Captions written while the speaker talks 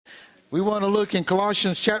We want to look in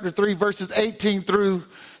Colossians chapter 3, verses 18 through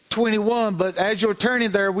 21. But as you're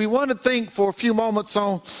turning there, we want to think for a few moments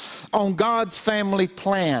on God's family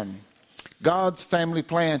plan. God's family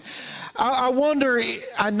plan. I wonder,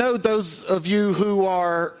 I know those of you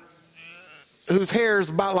whose hair is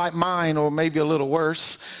about like mine or maybe a little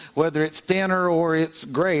worse, whether it's thinner or it's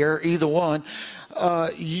grayer, either one,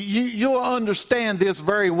 you'll understand this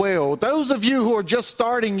very well. Those of you who are just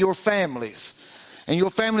starting your families, and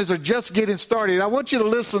your families are just getting started, I want you to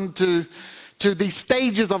listen to these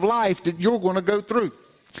stages of life that you're going to go through.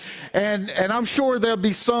 And I'm sure there'll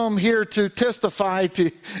be some here to testify to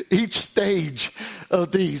each stage of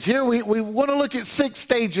these. Here we want to look at 6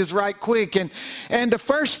 stages right quick. And the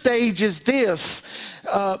first stage is this.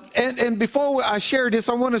 And before I share this,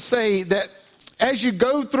 I want to say that as you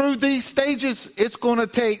go through these stages, it's going to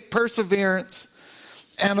take perseverance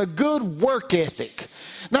and a good work ethic.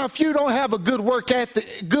 Now, if you don't have a good work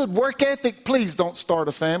ethic, please don't start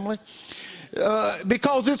a family.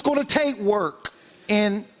 Because it's going to take work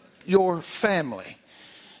in your family.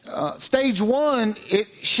 Stage 1, it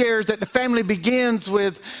shares that the family begins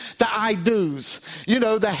with the I do's. You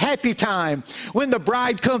know, the happy time. When the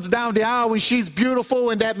bride comes down the aisle and she's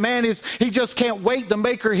beautiful and that man he just can't wait to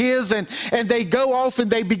make her his, and they go off and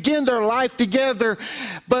they begin their life together.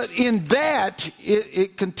 But in that,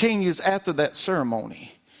 it continues after that ceremony.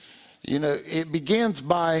 You know, it begins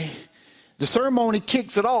by, the ceremony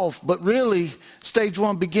kicks it off, but really stage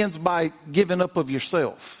 1 begins by giving up of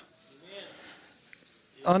yourself.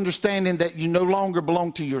 Understanding that you no longer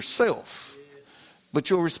belong to yourself, but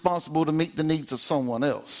you're responsible to meet the needs of someone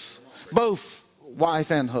else, both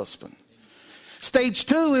wife and husband. Stage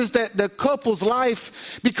 2 is that the couple's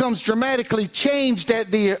life becomes dramatically changed at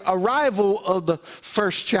the arrival of the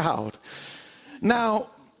first child. Now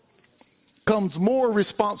comes more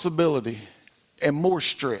responsibility and more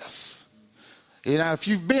stress. You know, if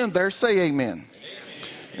you've been there, say amen.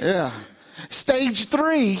 Yeah. Stage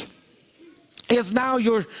 3 is now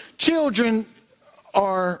your children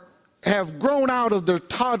have grown out of their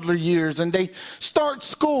toddler years and they start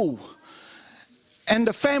school. And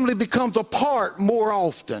the family becomes apart more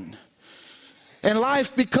often. And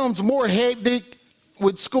life becomes more hectic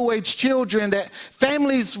with school-age children, that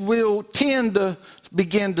families will tend to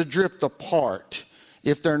begin to drift apart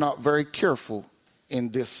if they're not very careful in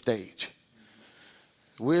this stage.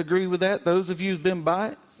 We agree with that? Those of you who've been by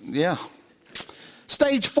it? Yeah.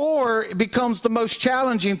 Stage 4 becomes the most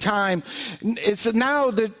challenging time. It's now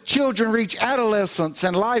the children reach adolescence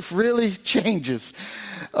and life really changes.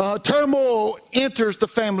 Turmoil enters the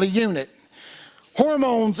family unit.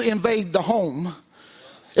 Hormones invade the home.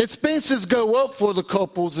 Expenses go up for the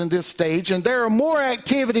couples in this stage, and there are more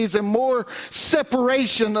activities and more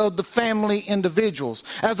separation of the family individuals.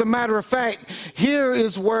 As a matter of fact, here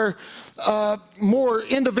is where more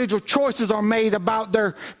individual choices are made about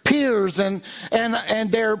their peers, and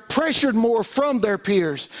they're pressured more from their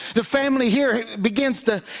peers. The family here begins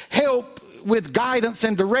to help with guidance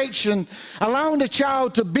and direction, allowing the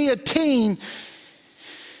child to be a teen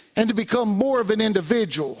and to become more of an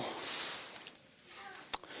individual.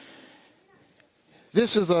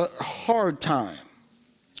 This is a hard time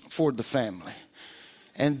for the family.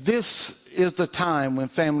 And this is the time when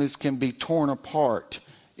families can be torn apart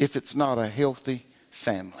if it's not a healthy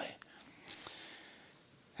family.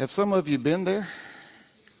 Have some of you been there?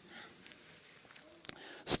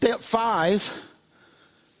 Step 5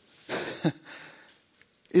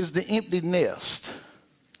 is the empty nest.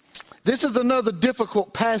 This is another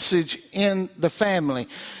difficult passage in the family.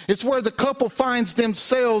 It's where the couple finds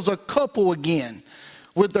themselves a couple again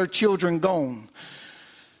with their children gone.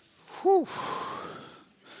 Whew.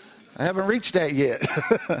 I haven't reached that yet.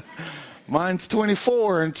 Mine's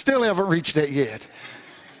 24 and still haven't reached that yet.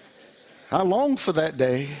 I long for that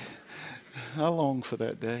day. I long for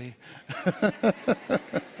that day.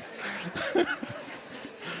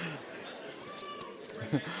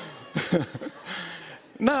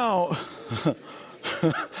 Now,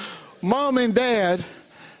 mom and dad,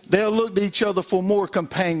 they'll look to each other for more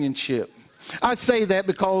companionship. I say that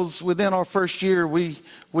because within our first year, we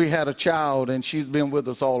had a child, and she's been with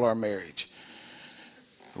us all our marriage.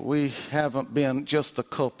 We haven't been just a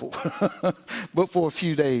couple, but for a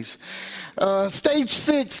few days. Stage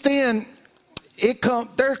 6, then,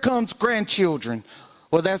 there comes grandchildren.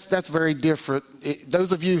 Well, that's very different.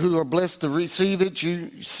 Those of you who are blessed to receive it,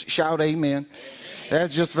 you shout amen.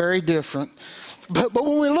 That's just very different. But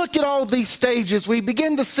when we look at all these stages, we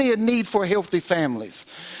begin to see a need for healthy families.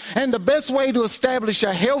 And the best way to establish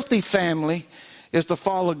a healthy family is to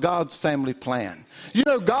follow God's family plan. You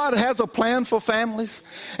know, God has a plan for families,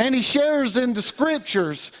 and he shares in the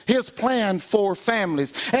scriptures his plan for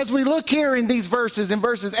families. As we look here in these verses, in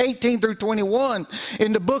verses 18 through 21,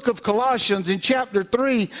 in the book of Colossians, in chapter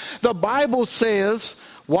 3, the Bible says,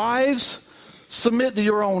 wives, submit to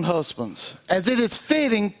your own husbands, as it is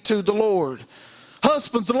fitting to the Lord.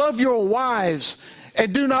 Husbands, love your wives,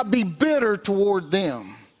 and do not be bitter toward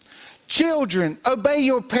them. Children, obey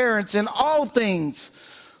your parents in all things,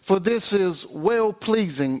 for this is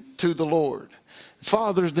well-pleasing to the Lord.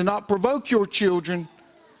 Fathers, do not provoke your children,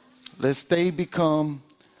 lest they become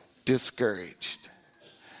discouraged.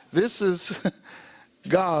 This is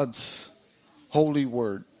God's holy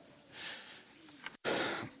word.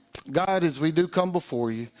 God, as we do come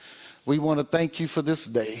before you, we want to thank you for this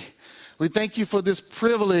day. We thank you for this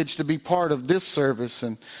privilege to be part of this service.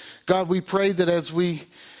 And God, we pray that as we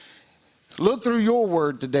look through your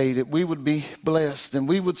word today, that we would be blessed and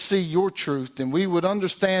we would see your truth and we would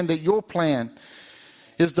understand that your plan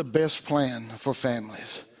is the best plan for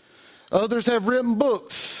families. Others have written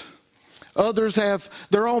books. Others have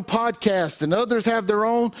their own podcasts and others have their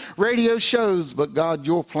own radio shows. But God,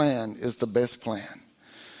 your plan is the best plan.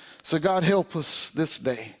 So God, help us this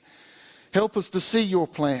day. Help us to see your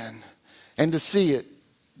plan and to see it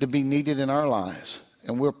to be needed in our lives.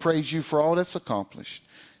 And we'll praise you for all that's accomplished.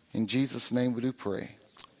 In Jesus' name we do pray.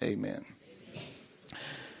 Amen.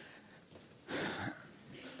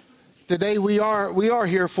 Today we are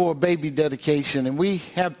here for a baby dedication, and we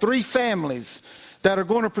have 3 families that are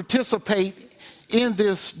going to participate in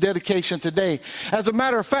this dedication today. As a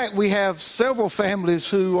matter of fact, we have several families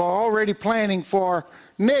who are already planning for our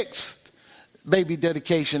next baby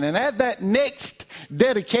dedication. And at that next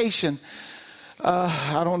dedication,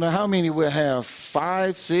 I don't know how many we'll have,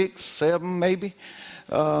 5, 6, 7 maybe.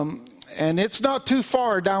 And it's not too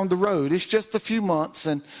far down the road. It's just a few months.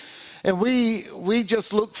 And we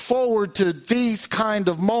just look forward to these kind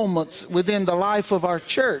of moments within the life of our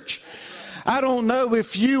church. I don't know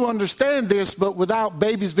if you understand this, but without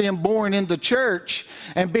babies being born in the church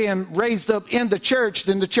and being raised up in the church,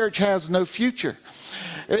 then the church has no future.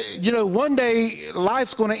 You know, one day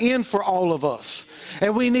life's going to end for all of us.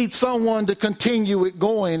 And we need someone to continue it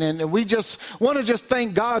going. And we just want to just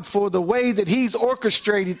thank God for the way that he's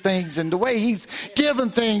orchestrated things and the way he's given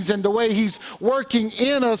things and the way he's working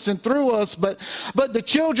in us and through us. But the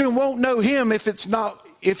children won't know him if he's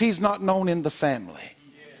not known in the family.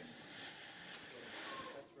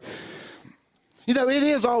 You know, it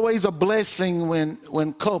is always a blessing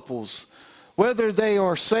when couples, whether they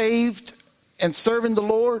are saved and serving the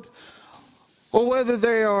Lord, or whether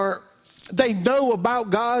they know about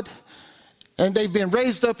God and they've been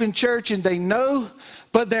raised up in church and they know,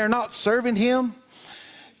 but they're not serving him.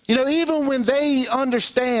 You know, even when they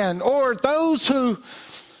understand, or those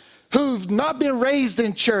who've not been raised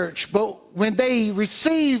in church, but when they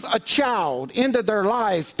receive a child into their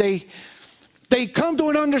life, they come to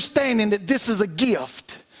an understanding that this is a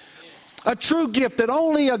gift, a true gift that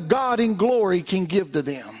only a God in glory can give to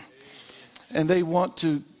them. And they want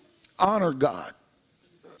to honor God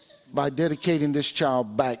by dedicating this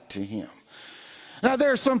child back to him. Now,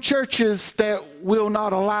 there are some churches that will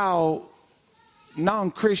not allow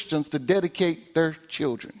non-Christians to dedicate their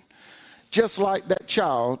children. Just like that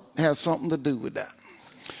child has something to do with that.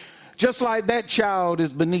 Just like that child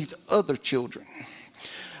is beneath other children.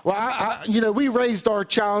 Well, we raised our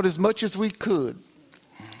child as much as we could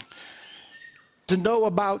to know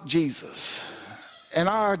about Jesus. And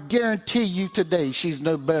I guarantee you today, she's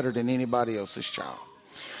no better than anybody else's child.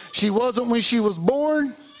 She wasn't when she was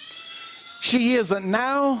born. She isn't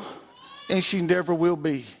now. And she never will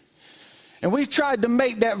be. And we've tried to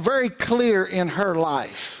make that very clear in her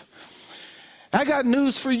life. I got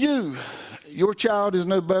news for you. Your child is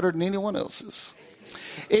no better than anyone else's.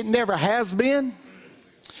 It never has been.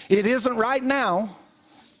 It isn't right now.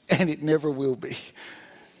 And it never will be.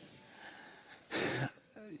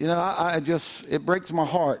 You know, it breaks my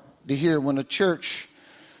heart to hear when a church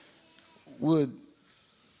would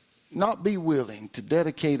not be willing to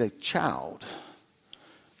dedicate a child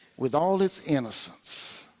with all its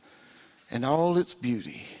innocence and all its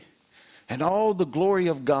beauty and all the glory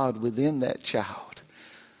of God within that child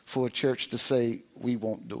for a church to say, we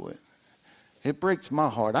won't do it. It breaks my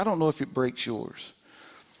heart. I don't know if it breaks yours.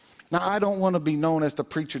 Now, I don't want to be known as the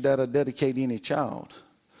preacher that'll dedicate any child.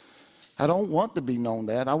 I don't want to be known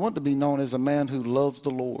that. I want to be known as a man who loves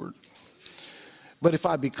the Lord. But if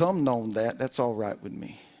I become known that's all right with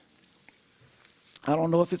me. I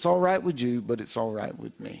don't know if it's all right with you, but it's all right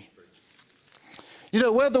with me. You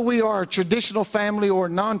know, whether we are a traditional family or a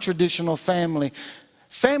non-traditional family,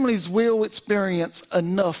 families will experience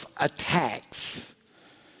enough attacks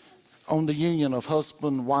on the union of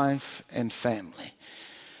husband, wife, and family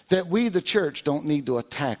that we, the church, don't need to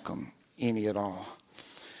attack them any at all.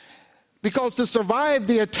 Because to survive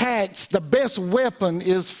the attacks, the best weapon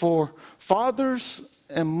is for fathers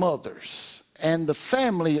and mothers and the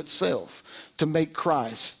family itself to make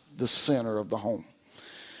Christ the center of the home.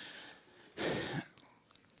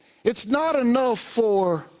 It's not enough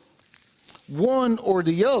for one or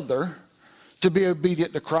the other to be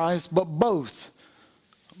obedient to Christ, but both,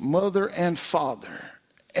 mother and father,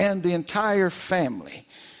 and the entire family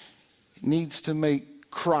needs to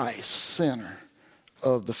make Christ center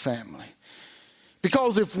of the family.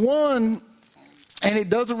 Because if one, and it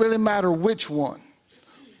doesn't really matter which one,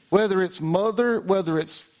 whether it's mother, whether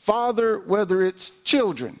it's father, whether it's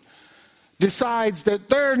children, decides that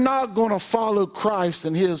they're not going to follow Christ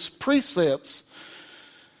and his precepts,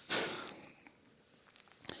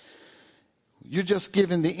 you're just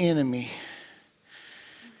giving the enemy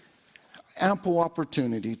ample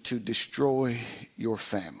opportunity to destroy your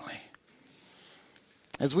family.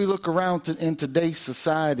 As we look around in today's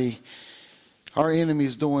society, our enemy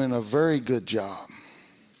is doing a very good job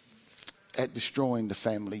at destroying the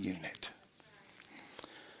family unit.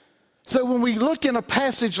 So when we look in a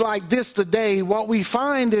passage like this today, what we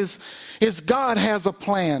find is God has a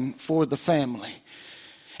plan for the family.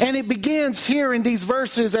 And it begins here in these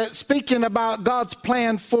verses at speaking about God's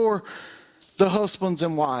plan for the husbands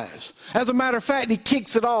and wives. As a matter of fact, he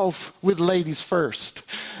kicks it off with ladies first.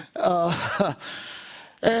 I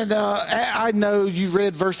know you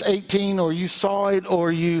read verse 18 or you saw it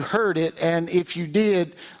or you heard it. And if you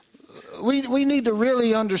did, we need to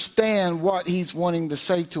really understand what he's wanting to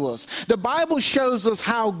say to us. The Bible shows us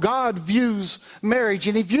how God views marriage,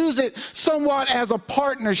 and he views it somewhat as a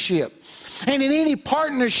partnership. And in any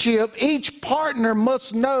partnership, each partner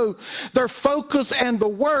must know their focus and the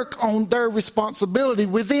work on their responsibility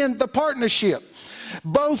within the partnership.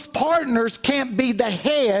 Both partners can't be the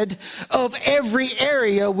head of every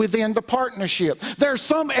area within the partnership. There are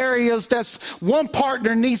some areas that one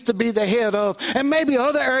partner needs to be the head of, and maybe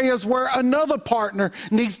other areas where another partner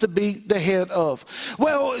needs to be the head of.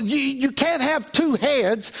 Well, you can't have two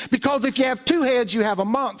heads, because if you have two heads, you have a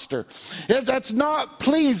monster. That's not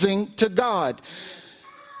pleasing to God.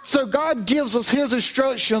 So God gives us his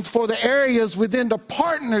instructions for the areas within the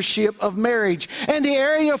partnership of marriage. And the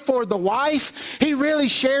area for the wife, he really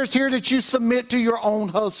shares here that you submit to your own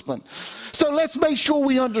husband. So let's make sure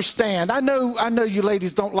we understand. I know you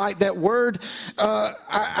ladies don't like that word.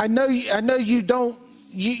 I know you don't.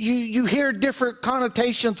 You hear different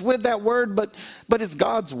connotations with that word, but it's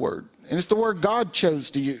God's word. And it's the word God chose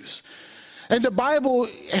to use. And the Bible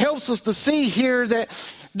helps us to see here that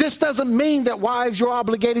this doesn't mean that wives, you're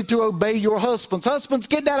obligated to obey your husbands. Husbands,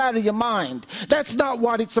 get that out of your mind. That's not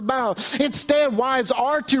what it's about. Instead, wives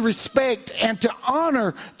are to respect and to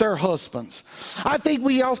honor their husbands. I think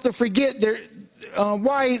we often forget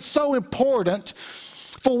why it's so important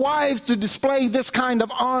for wives to display this kind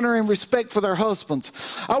of honor and respect for their husbands.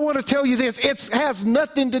 I want to tell you this. It has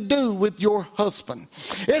nothing to do with your husband.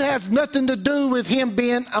 It has nothing to do with him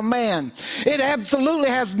being a man. It absolutely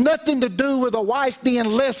has nothing to do with a wife being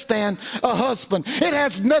less than a husband. It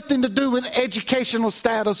has nothing to do with educational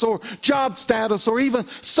status or job status or even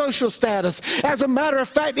social status. As a matter of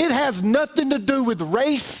fact, it has nothing to do with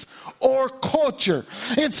race or culture.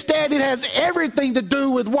 Instead, it has everything to do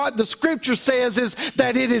with what the scripture says is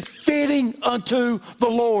that it is fitting unto the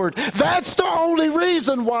Lord. That's the only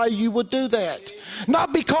reason why you would do that.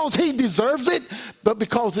 Not because he deserves it, but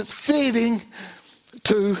because it's fitting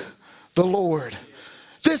to the Lord.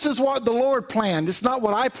 This is what the Lord planned. It's not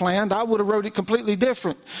what I planned. I would have wrote it completely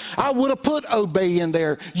different. I would have put obey in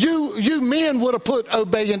there. You men would have put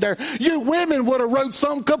obey in there. You women would have wrote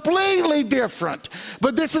something completely different.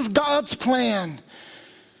 But this is God's plan.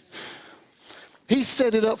 He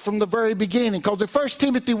set it up from the very beginning. Because in 1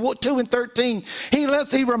 Timothy 2:13,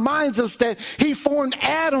 he reminds us that he formed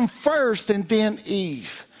Adam first and then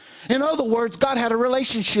Eve. In other words, God had a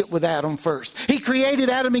relationship with Adam first. He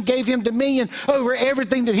created Adam and gave him dominion over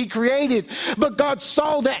everything that he created. But God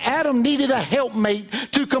saw that Adam needed a helpmate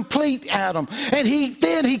to complete Adam. And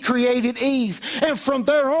then he created Eve. And from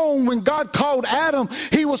there on, when God called Adam,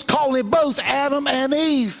 he was calling both Adam and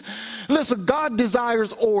Eve. Listen, God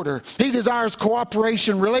desires order. He desires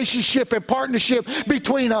cooperation, relationship, and partnership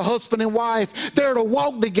between a husband and wife. They're to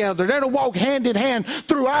walk together. They're to walk hand in hand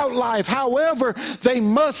throughout life. However, they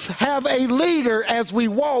must have a leader as we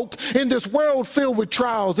walk in this world filled with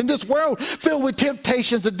trials, in this world filled with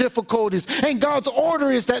temptations and difficulties. And God's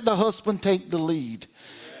order is that the husband take the lead.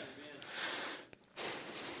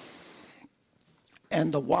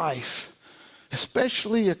 And the wife,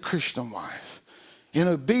 especially a Christian wife, in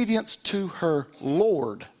obedience to her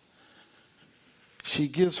Lord, she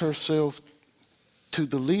gives herself to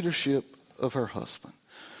the leadership of her husband.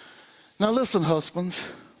 Now listen, husbands,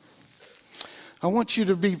 I want you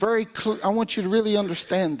to be very clear. I want you to really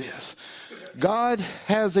understand this. God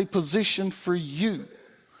has a position for you,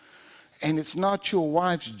 and it's not your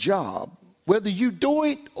wife's job. Whether you do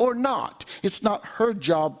it or not, it's not her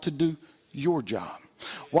job to do your job.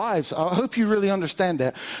 Wives, I hope you really understand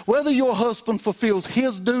that. Whether your husband fulfills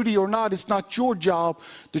his duty or not, it's not your job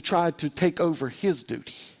to try to take over his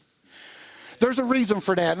duty. There's a reason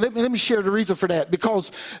for that. Let me share the reason for that.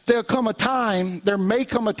 Because there may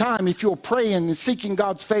come a time if you're praying and seeking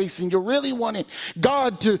God's face and you're really wanting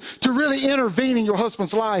God to really intervene in your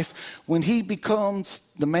husband's life, when he becomes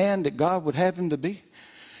the man that God would have him to be,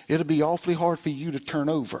 it'll be awfully hard for you to turn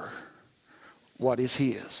over what is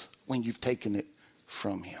his when you've taken it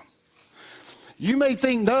from him. You may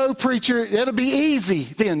think, no, preacher, it'll be easy.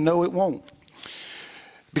 Then, no, it won't.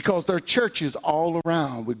 Because there are churches all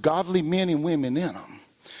around with godly men and women in them.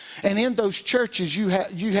 And in those churches, you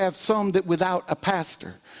have some that without a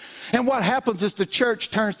pastor. And what happens is the church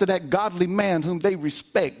turns to that godly man whom they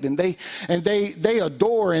respect and they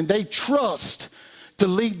adore and they trust to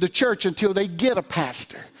lead the church until they get a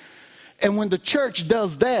pastor. And when the church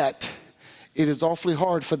does that, it is awfully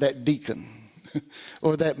hard for that deacon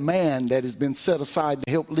or that man that has been set aside to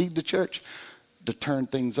help lead the church to turn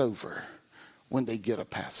things over when they get a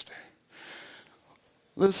pastor.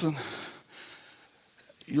 Listen,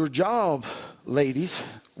 your job, ladies,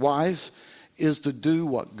 wives, is to do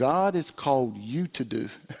what God has called you to do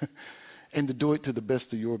and to do it to the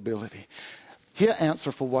best of your ability. He'll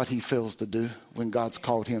answer for what he fails to do when God's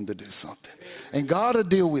called him to do something. And God will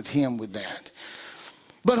deal with him with that.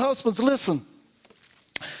 But husbands, listen.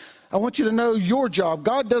 I want you to know your job.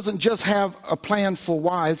 God doesn't just have a plan for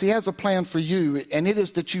wives. He has a plan for you, and it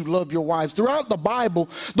is that you love your wives. Throughout the Bible,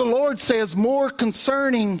 the Lord says more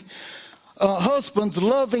concerning husbands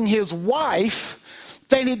loving his wife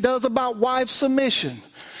than it does about wife submission.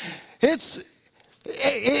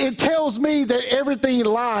 It tells me that everything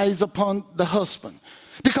lies upon the husband.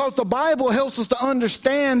 Because the Bible helps us to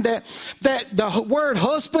understand that the word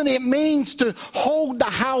husband, it means to hold the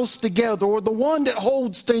house together, or the one that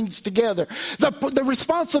holds things together. The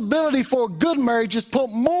responsibility for a good marriage is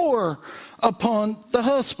put more upon the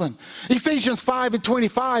husband. Ephesians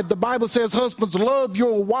 5:25, the Bible says, husbands, love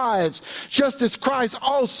your wives, just as Christ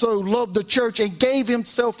also loved the church and gave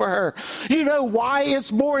himself for her. You know why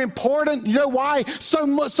it's more important? You know why so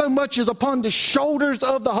much is upon the shoulders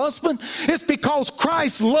of the husband? It's because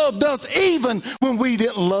Christ loved us even when we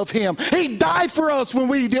didn't love him. He died for us when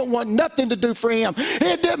we didn't want nothing to do for him.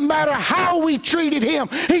 It didn't matter how we treated him.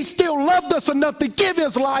 He still loved us enough to give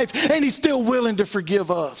his life, and he's still willing to forgive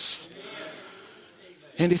us.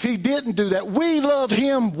 And if he didn't do that, we love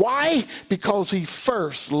him. Why? Because he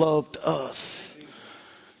first loved us.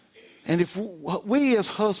 And if we as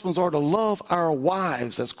husbands are to love our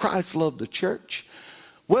wives as Christ loved the church,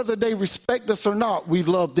 whether they respect us or not, we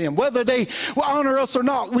love them. Whether they honor us or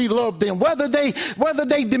not, we love them. Whether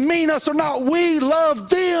they demean us or not, we love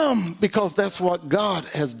them, because that's what God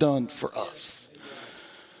has done for us.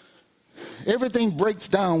 Everything breaks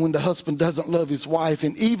down when the husband doesn't love his wife,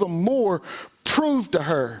 and even more, prove to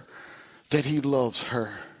her that he loves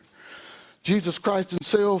her. Jesus Christ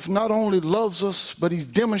himself not only loves us, but he's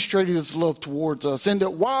demonstrated his love towards us, and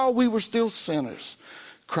that while we were still sinners,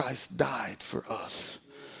 Christ died for us.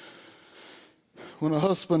 When a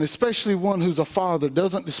husband, especially one who's a father,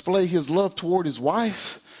 doesn't display his love toward his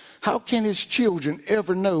wife, how can his children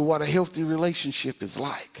ever know what a healthy relationship is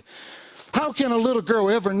like? How can a little girl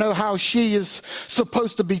ever know how she is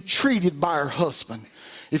supposed to be treated by her husband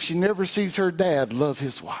if she never sees her dad love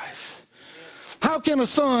his wife? How can a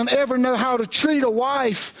son ever know how to treat a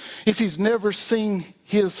wife if he's never seen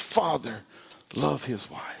his father love his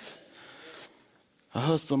wife? A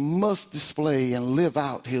husband must display and live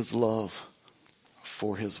out his love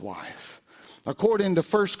for his wife. According to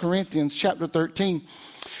 1 Corinthians chapter 13,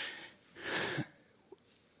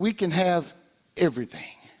 we can have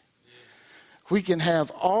everything. We can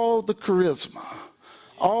have all the charisma,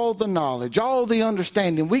 all the knowledge, all the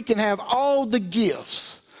understanding. We can have all the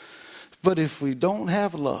gifts. But if we don't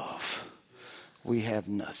have love, we have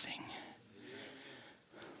nothing.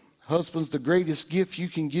 Husbands, the greatest gift you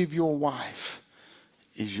can give your wife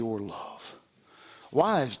is your love.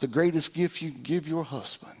 Wives, the greatest gift you can give your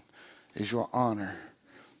husband is your honor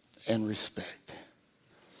and respect.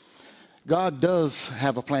 God does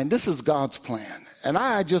have a plan. This is God's plan. And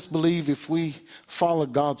I just believe if we follow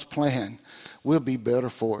God's plan, we'll be better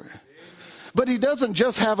for it. But he doesn't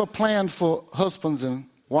just have a plan for husbands and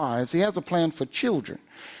wives. He has a plan for children.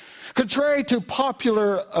 Contrary to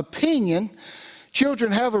popular opinion,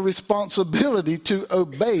 children have a responsibility to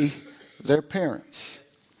obey their parents.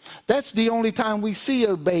 That's the only time we see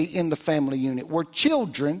obey in the family unit, where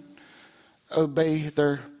children obey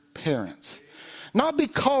their parents. Not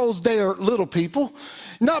because they are little people,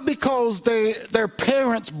 not because their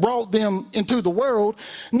parents brought them into the world,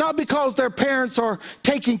 not because their parents are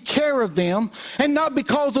taking care of them, and not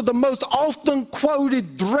because of the most often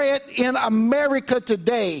quoted threat in America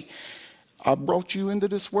today. I brought you into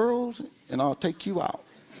this world and I'll take you out.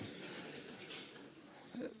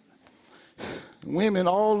 Women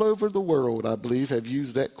all over the world, I believe, have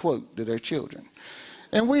used that quote to their children.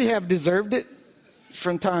 And we have deserved it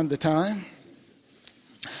from time to time.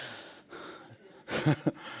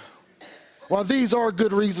 While these are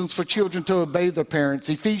good reasons for children to obey their parents,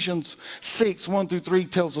 Ephesians 6, 1 through 3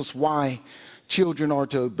 tells us why children are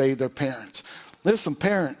to obey their parents. Listen,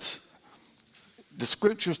 parents, the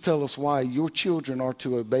scriptures tell us why your children are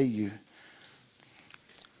to obey you.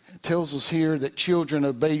 It tells us here that children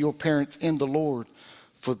obey your parents in the Lord,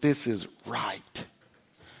 for this is right.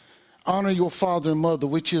 Honor your father and mother,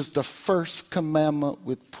 which is the first commandment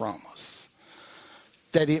with promise,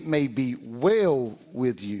 that it may be well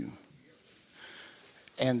with you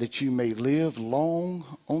and that you may live long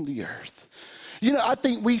on the earth. You know, I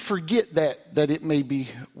think we forget that it may be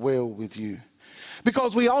well with you.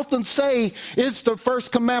 Because we often say it's the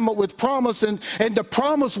first commandment with promise, and the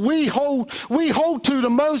promise we hold to the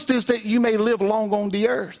most is that you may live long on the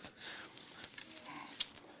earth.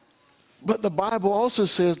 But the Bible also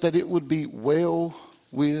says that it would be well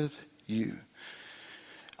with you.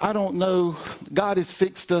 I don't know, God has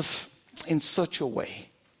fixed us in such a way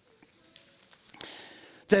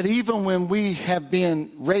that even when we have been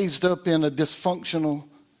raised up in a dysfunctional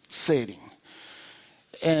setting,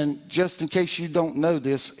 and just in case you don't know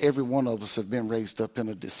this, every one of us have been raised up in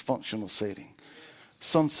a dysfunctional setting.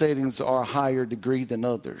 Some settings are a higher degree than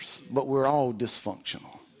others, but we're all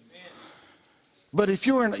dysfunctional. But if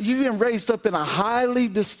you've been raised up in a highly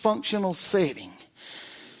dysfunctional setting,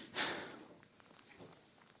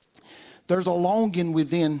 there's a longing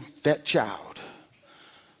within that child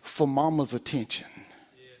for mama's attention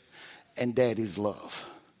and daddy's love.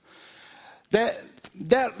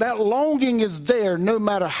 That longing is there no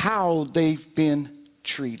matter how they've been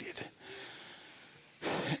treated.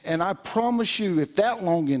 And I promise you, if that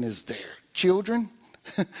longing is there, children,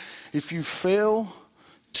 if you fail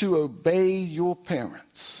to obey your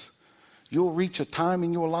parents, you'll reach a time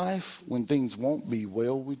in your life when things won't be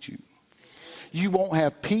well with you. You won't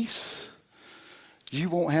have peace. You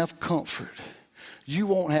won't have comfort. You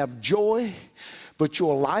won't have joy. But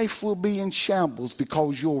your life will be in shambles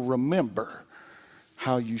because you'll remember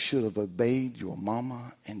how you should have obeyed your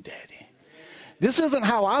mama and daddy. This isn't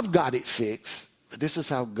how I've got it fixed, but this is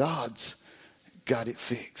how God's got it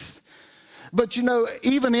fixed. But you know,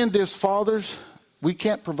 even in this, fathers, we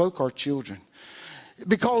can't provoke our children.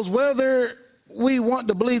 Because whether we want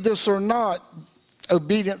to believe this or not,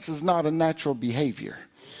 obedience is not a natural behavior.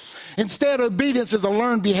 Instead, obedience is a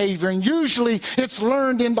learned behavior, and usually it's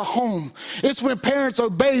learned in the home. It's when parents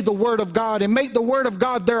obey the Word of God and make the Word of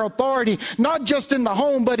God their authority, not just in the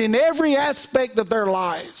home, but in every aspect of their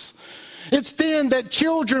lives. It's then that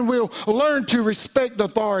children will learn to respect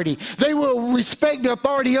authority. They will respect the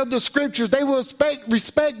authority of the Scriptures. They will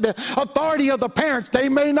respect the authority of the parents. They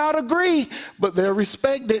may not agree, but they'll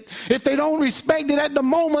respect it. If they don't respect it at the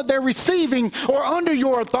moment they're receiving or under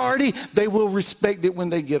your authority, they will respect it when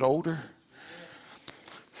they get older.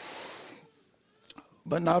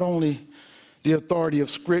 But not only the authority of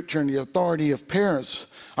Scripture and the authority of parents,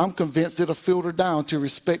 I'm convinced it'll filter down to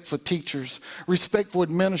respect for teachers, respect for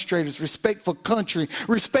administrators, respect for country,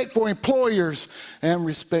 respect for employers, and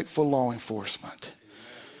respect for law enforcement.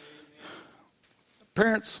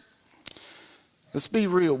 Parents, let's be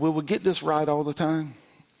real. Will we get this right all the time?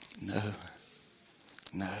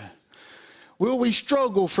 No. Will we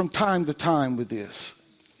struggle from time to time with this?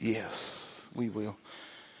 Yes, we will.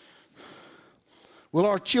 Will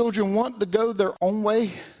our children want to go their own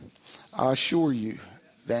way? I assure you,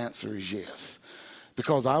 the answer is yes.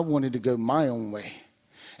 Because I wanted to go my own way.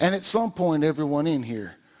 And at some point, everyone in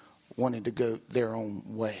here wanted to go their own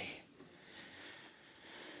way.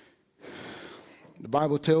 The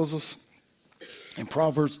Bible tells us in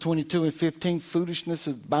Proverbs 22:15, foolishness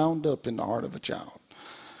is bound up in the heart of a child.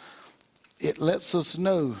 It lets us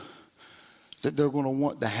know that they're going to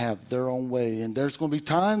want to have their own way. And there's going to be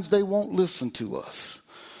times they won't listen to us.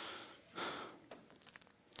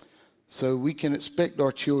 So we can expect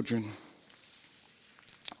our children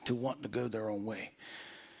to want to go their own way.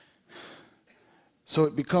 So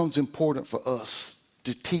it becomes important for us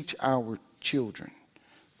to teach our children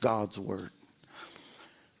God's word.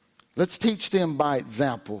 Let's teach them by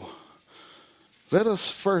example. Let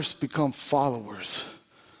us first become followers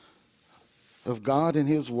of God and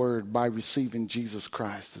his word by receiving Jesus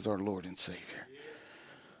Christ as our Lord and Savior.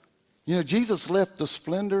 You know, Jesus left the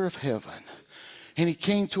splendor of heaven and he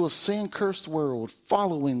came to a sin-cursed world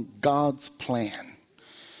following God's plan.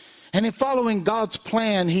 And in following God's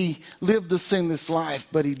plan, he lived a sinless life,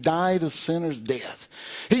 but he died a sinner's death.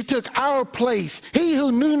 He took our place. He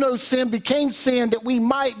who knew no sin became sin that we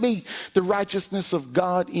might be the righteousness of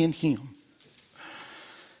God in him.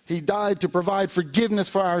 He died to provide forgiveness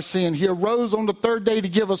for our sin. He arose on the third day to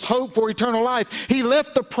give us hope for eternal life. He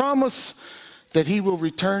left the promise that he will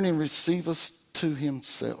return and receive us to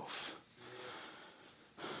himself.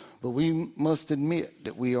 But we must admit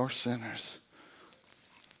that we are sinners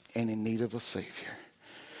and in need of a Savior.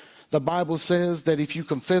 The Bible says that if you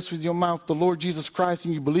confess with your mouth the Lord Jesus Christ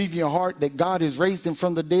and you believe in your heart that God has raised him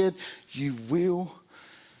from the dead, you will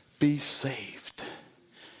be saved.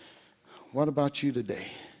 What about you today?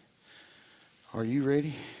 Are you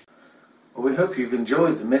ready? Well, we hope you've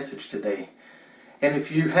enjoyed the message today. And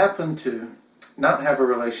if you happen to not have a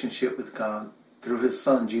relationship with God through his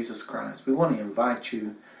Son, Jesus Christ, we want to invite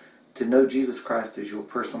you to know Jesus Christ as your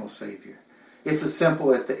personal Savior. It's as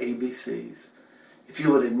simple as the ABCs. If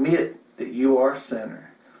you would admit that you are a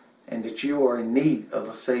sinner and that you are in need of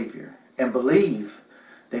a Savior and believe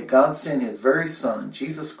that God sent his very Son,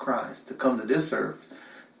 Jesus Christ, to come to this earth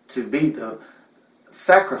to be the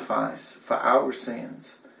sacrifice for our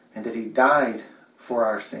sins, and that he died for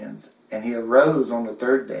our sins and he arose on the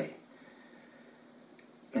third day,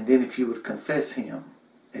 and then if you would confess him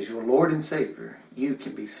as your Lord and Savior, you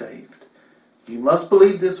can be saved. You must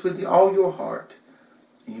believe this with all your heart,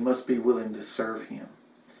 and you must be willing to serve him.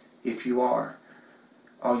 If you are,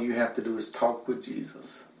 all you have to do is talk with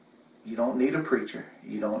Jesus. You don't need a preacher.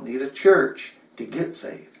 You don't need a church to get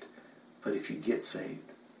saved. But if you get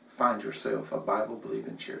saved, find yourself a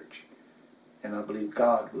Bible-believing church. And I believe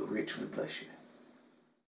God will richly bless you.